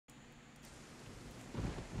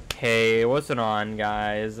Okay, what's going on,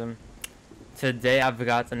 guys? Today I've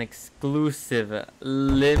got an exclusive,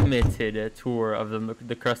 limited tour of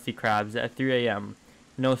the Krusty Krabs at 3 a.m.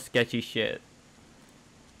 No sketchy shit.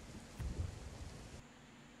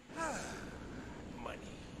 Money.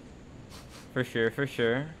 For sure, for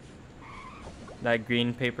sure. That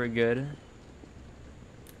green paper good?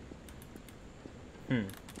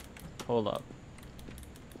 Hold up.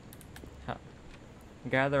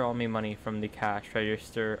 Gather all me money from the cash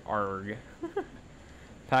register, arg.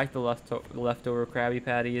 Pack the leftover Krabby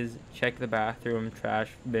Patties, check the bathroom trash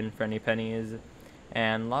bin for any pennies,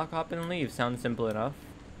 and lock up and leave. Sounds simple enough.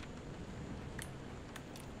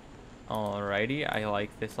 Alrighty, I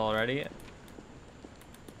like this already.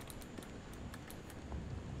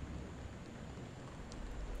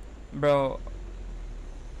 Bro,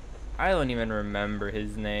 I don't even remember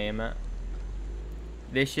his name.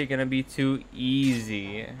 This shit gonna be too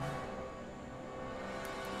easy.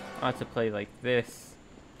 I have to play like this.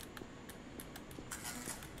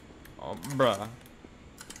 Oh, bruh.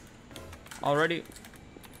 Already?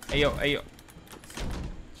 Ayo, ayo.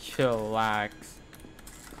 Chillax.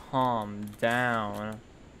 Calm down.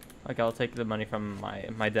 Okay, I'll take the money from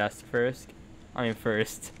my desk first.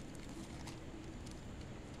 First.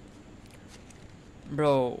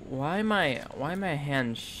 Bro, why my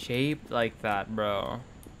hand shaped like that, bro?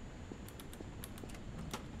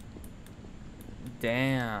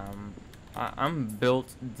 Damn. I'm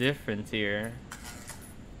built different here.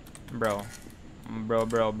 Bro.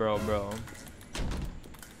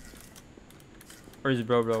 Where's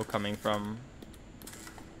bro coming from?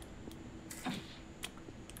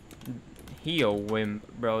 He a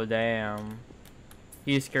wimp, bro, damn.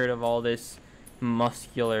 He's scared of all this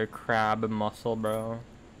muscular crab muscle, bro.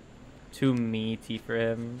 Too meaty for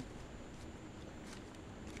him.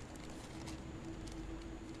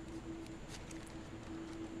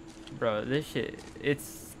 Bro, this shit,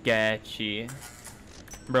 it's sketchy.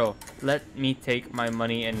 Bro, let me take my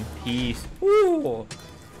money in peace. Ooh.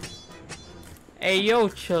 Hey, yo,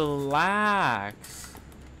 chillax.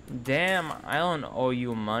 Damn, I don't owe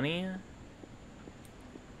you money.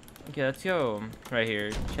 Okay, let's go right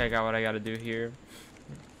here. Check out what I gotta do here.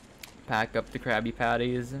 Pack up the Krabby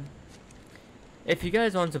Patties. If you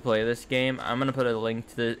guys want to play this game, I'm gonna put a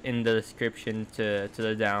link to in the description to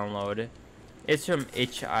the download. It's from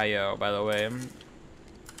itch.io, by the way.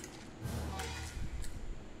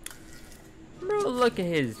 Bro, look at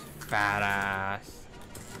his fat ass.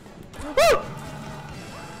 Woo!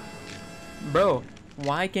 Bro,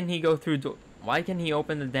 why can he go through? Why can he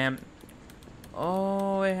open the damn?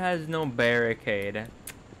 Oh, it has no barricade.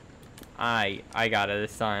 I got it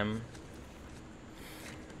this time.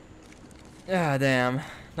 Ah, damn.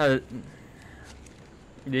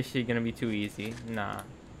 This shit gonna be too easy. Nah.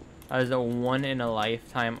 That is a one in a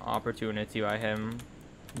lifetime opportunity by him.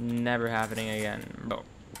 Never happening again, bro.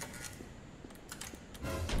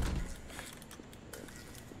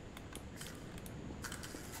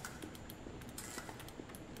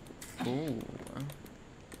 Ooh.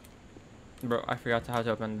 Bro, I forgot how to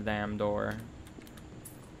open the damn door.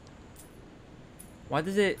 Why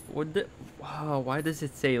does it why does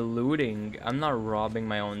it say looting? I'm not robbing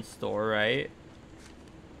my own store, right?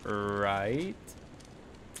 Right?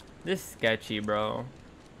 This is sketchy, bro.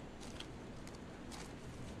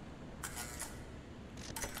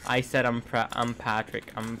 I said I'm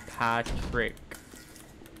Patrick. I'm Patrick.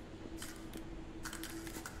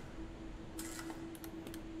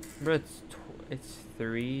 Bro, it's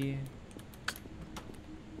 3.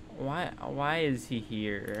 Why is he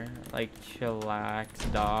here? Like,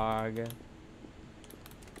 chillax, dog.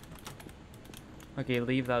 Okay,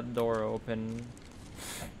 leave that door open.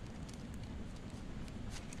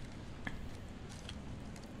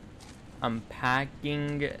 I'm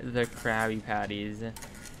packing the Krabby Patties.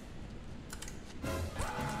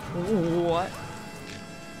 What?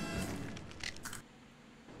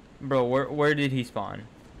 Bro, where did he spawn?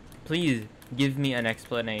 Please give me an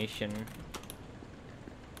explanation.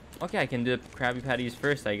 Okay, I can do the Krabby Patties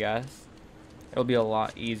first, I guess. It'll be a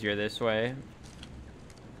lot easier this way.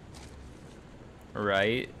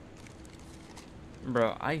 Right?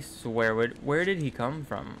 Bro, I swear, where did he come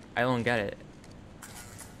from? I don't get it.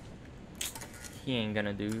 He ain't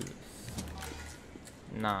gonna do this.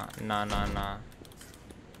 Nah.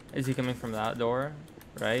 Is he coming from that door?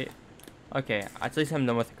 Right? Okay, at least I'm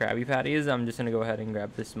done with the Krabby Patties. I'm just gonna go ahead and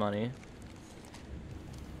grab this money.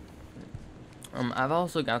 I've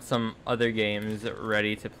also got some other games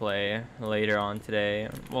ready to play later on today.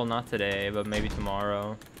 Well, not today, but maybe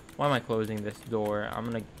tomorrow. Why am I closing this door? I'm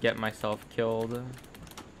gonna get myself killed.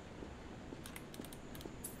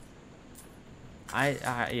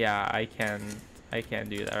 Yeah, I can't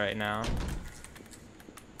do that right now.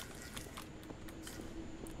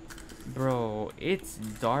 Bro, it's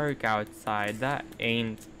dark outside. That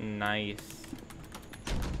ain't nice.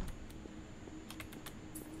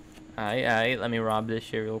 Alright, let me rob this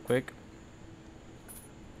shit real quick.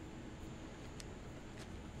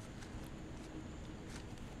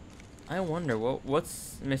 I wonder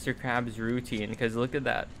what's Mr. Krab's routine, because look at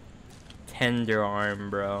that tender arm,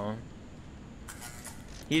 bro.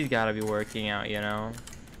 He's gotta be working out, you know.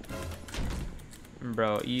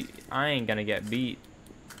 Bro, I ain't gonna get beat.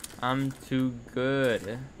 I'm too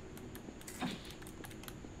good. So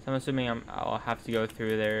I'm assuming I'll have to go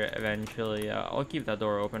through there eventually. I'll keep that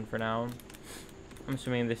door open for now. I'm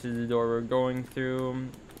assuming this is the door we're going through.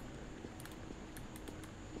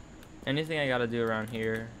 Anything I gotta do around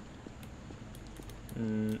here?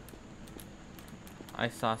 I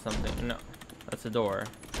saw something. No, that's a door.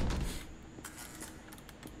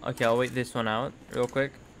 Okay, I'll wait this one out real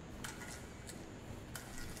quick.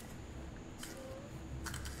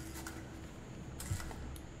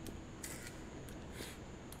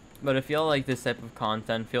 But if y'all like this type of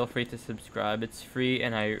content, feel free to subscribe. It's free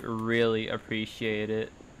and I really appreciate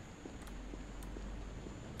it.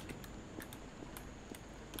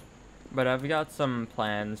 But I've got some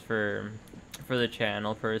plans for the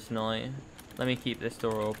channel personally. Let me keep this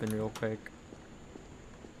door open real quick.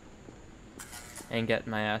 And get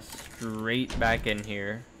my ass straight back in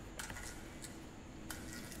here.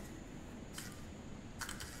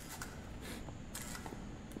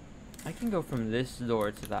 I can go from this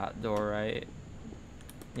door to that door, right?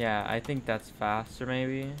 Yeah, I think that's faster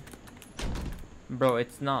maybe. Bro,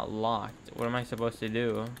 it's not locked. What am I supposed to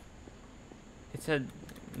do? It said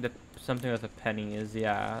something with a penny is,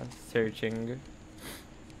 yeah, searching.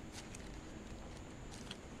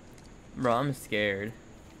 Bro, I'm scared.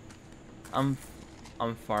 I'm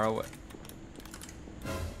far away.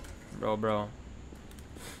 Bro.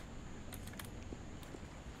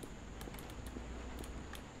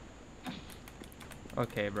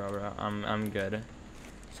 Okay, bro. I'm good.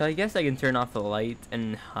 So I guess I can turn off the light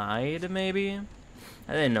and hide, maybe?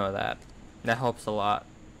 I didn't know that. That helps a lot.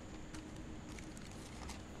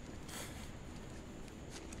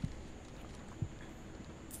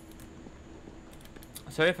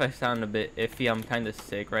 Sorry if I sound a bit iffy, I'm kind of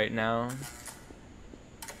sick right now.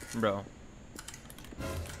 Bro.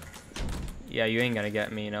 Yeah, you ain't gonna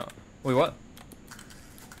get me, no. Wait, what?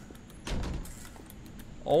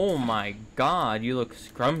 Oh my god, you look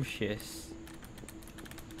scrumptious.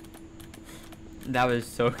 That was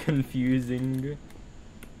so confusing.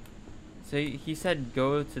 So he said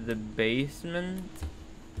go to the basement?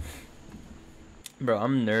 Bro,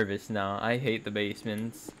 I'm nervous now. I hate the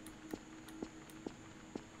basements.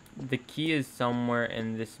 The key is somewhere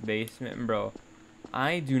in this basement, bro.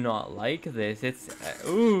 I do not like this. It's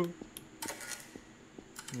ooh.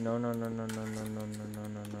 No.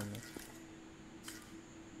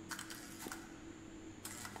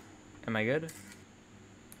 Am I good?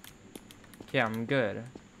 Yeah, I'm good.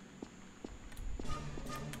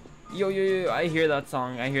 Yo, I hear that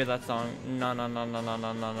song. No.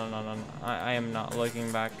 I am not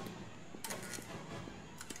looking back.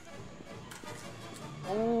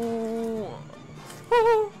 Oh.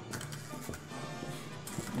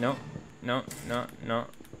 No.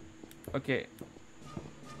 Okay.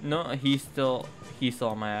 No, he's still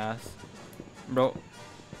on my ass. Bro,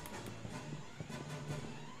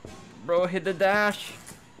 hit the dash.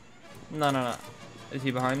 No. Is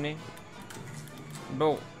he behind me?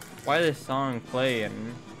 Bro, why is this song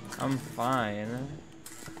playing? I'm fine.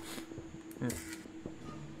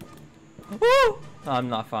 Woo! I'm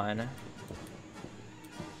not fine.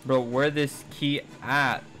 Bro, where this key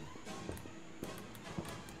at?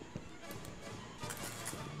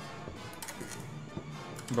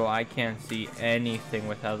 Bro, I can't see anything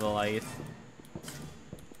without the lights.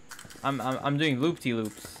 I'm doing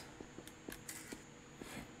loop-de-loops.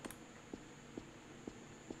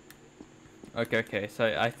 Okay,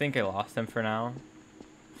 so I think I lost him for now.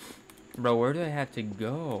 Bro, where do I have to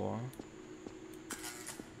go?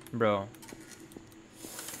 Bro.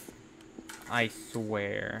 I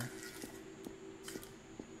swear.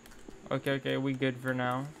 Okay, we good for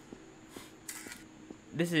now.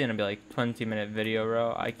 This is gonna be like 20-minute video,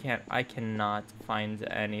 bro. I cannot find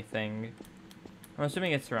anything. I'm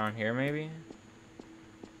assuming it's around here, maybe?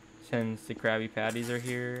 Since the Krabby Patties are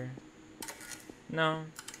here. No.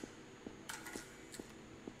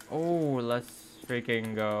 Oh, let's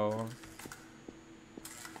freaking go.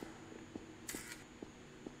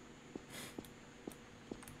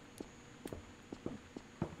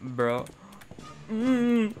 Bro.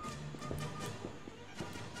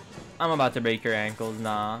 I'm about to break your ankles.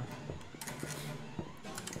 Nah.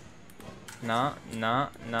 Nah.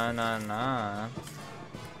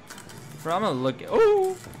 Bro, I'm gonna look.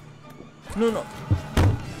 Oh! No.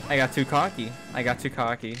 I got too cocky.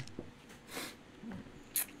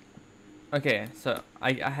 Okay, so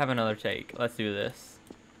I have another take. Let's do this.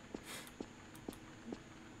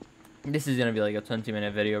 This is gonna be like a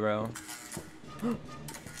 20-minute video, bro.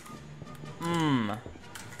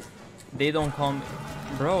 They don't call me.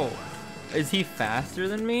 Bro, is he faster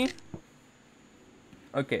than me?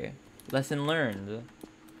 Okay, lesson learned.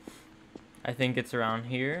 I think it's around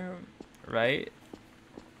here, right?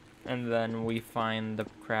 And then we find the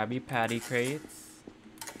Krabby Patty crates.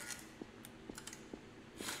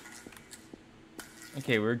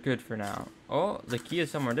 Okay, we're good for now. Oh, the key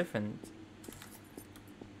is somewhere different.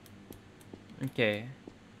 Okay,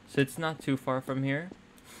 so it's not too far from here.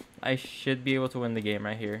 I should be able to win the game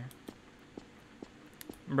right here.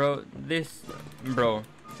 Bro, bro,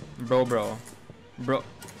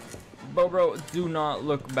 do not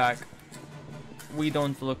look back. We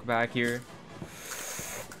don't look back here.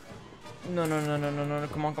 No,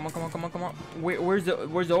 come on. Where's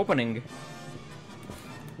the opening?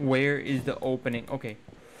 Where is the opening? Okay.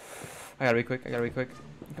 I gotta be quick.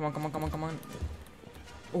 Come on.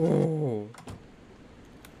 Oh.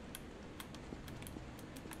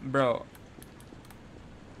 Bro.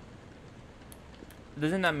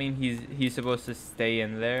 Doesn't that mean he's supposed to stay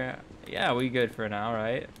in there? Yeah, we good for now,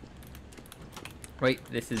 right? Wait,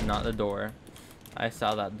 this is not the door. I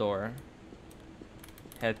saw that door.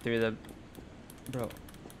 Head through the... Bro.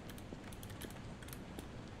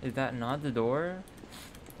 Is that not the door?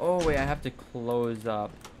 Oh, wait, I have to close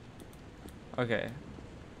up. Okay.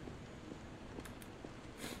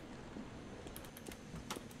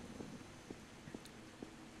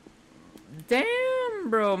 Damn,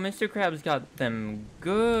 bro. Mr. Krabs got them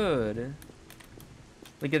good.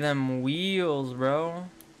 Look at them wheels, bro.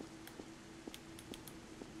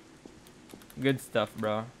 Good stuff,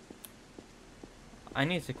 bro. I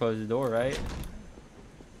need to close the door, right?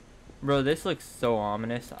 Bro, this looks so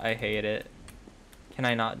ominous. I hate it. Can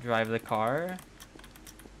I not drive the car?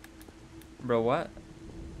 Bro, what?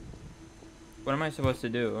 What am I supposed to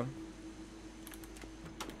do?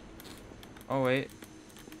 Oh, wait.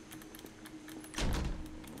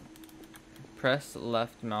 Press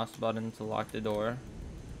left mouse button to lock the door.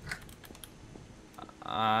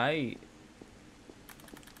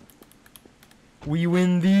 We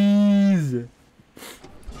win these!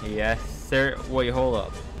 Yes, sir. Wait, hold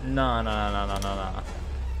up. No.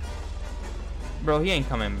 Bro, he ain't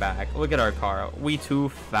coming back. Look at our car. We too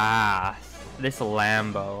fast. This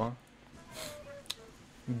Lambo.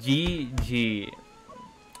 GG.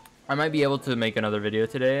 I might be able to make another video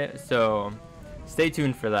today, so stay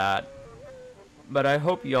tuned for that. But I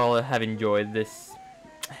hope y'all have enjoyed this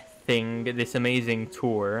thing, this amazing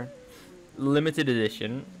tour. Limited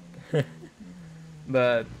edition.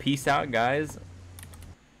 But peace out, guys.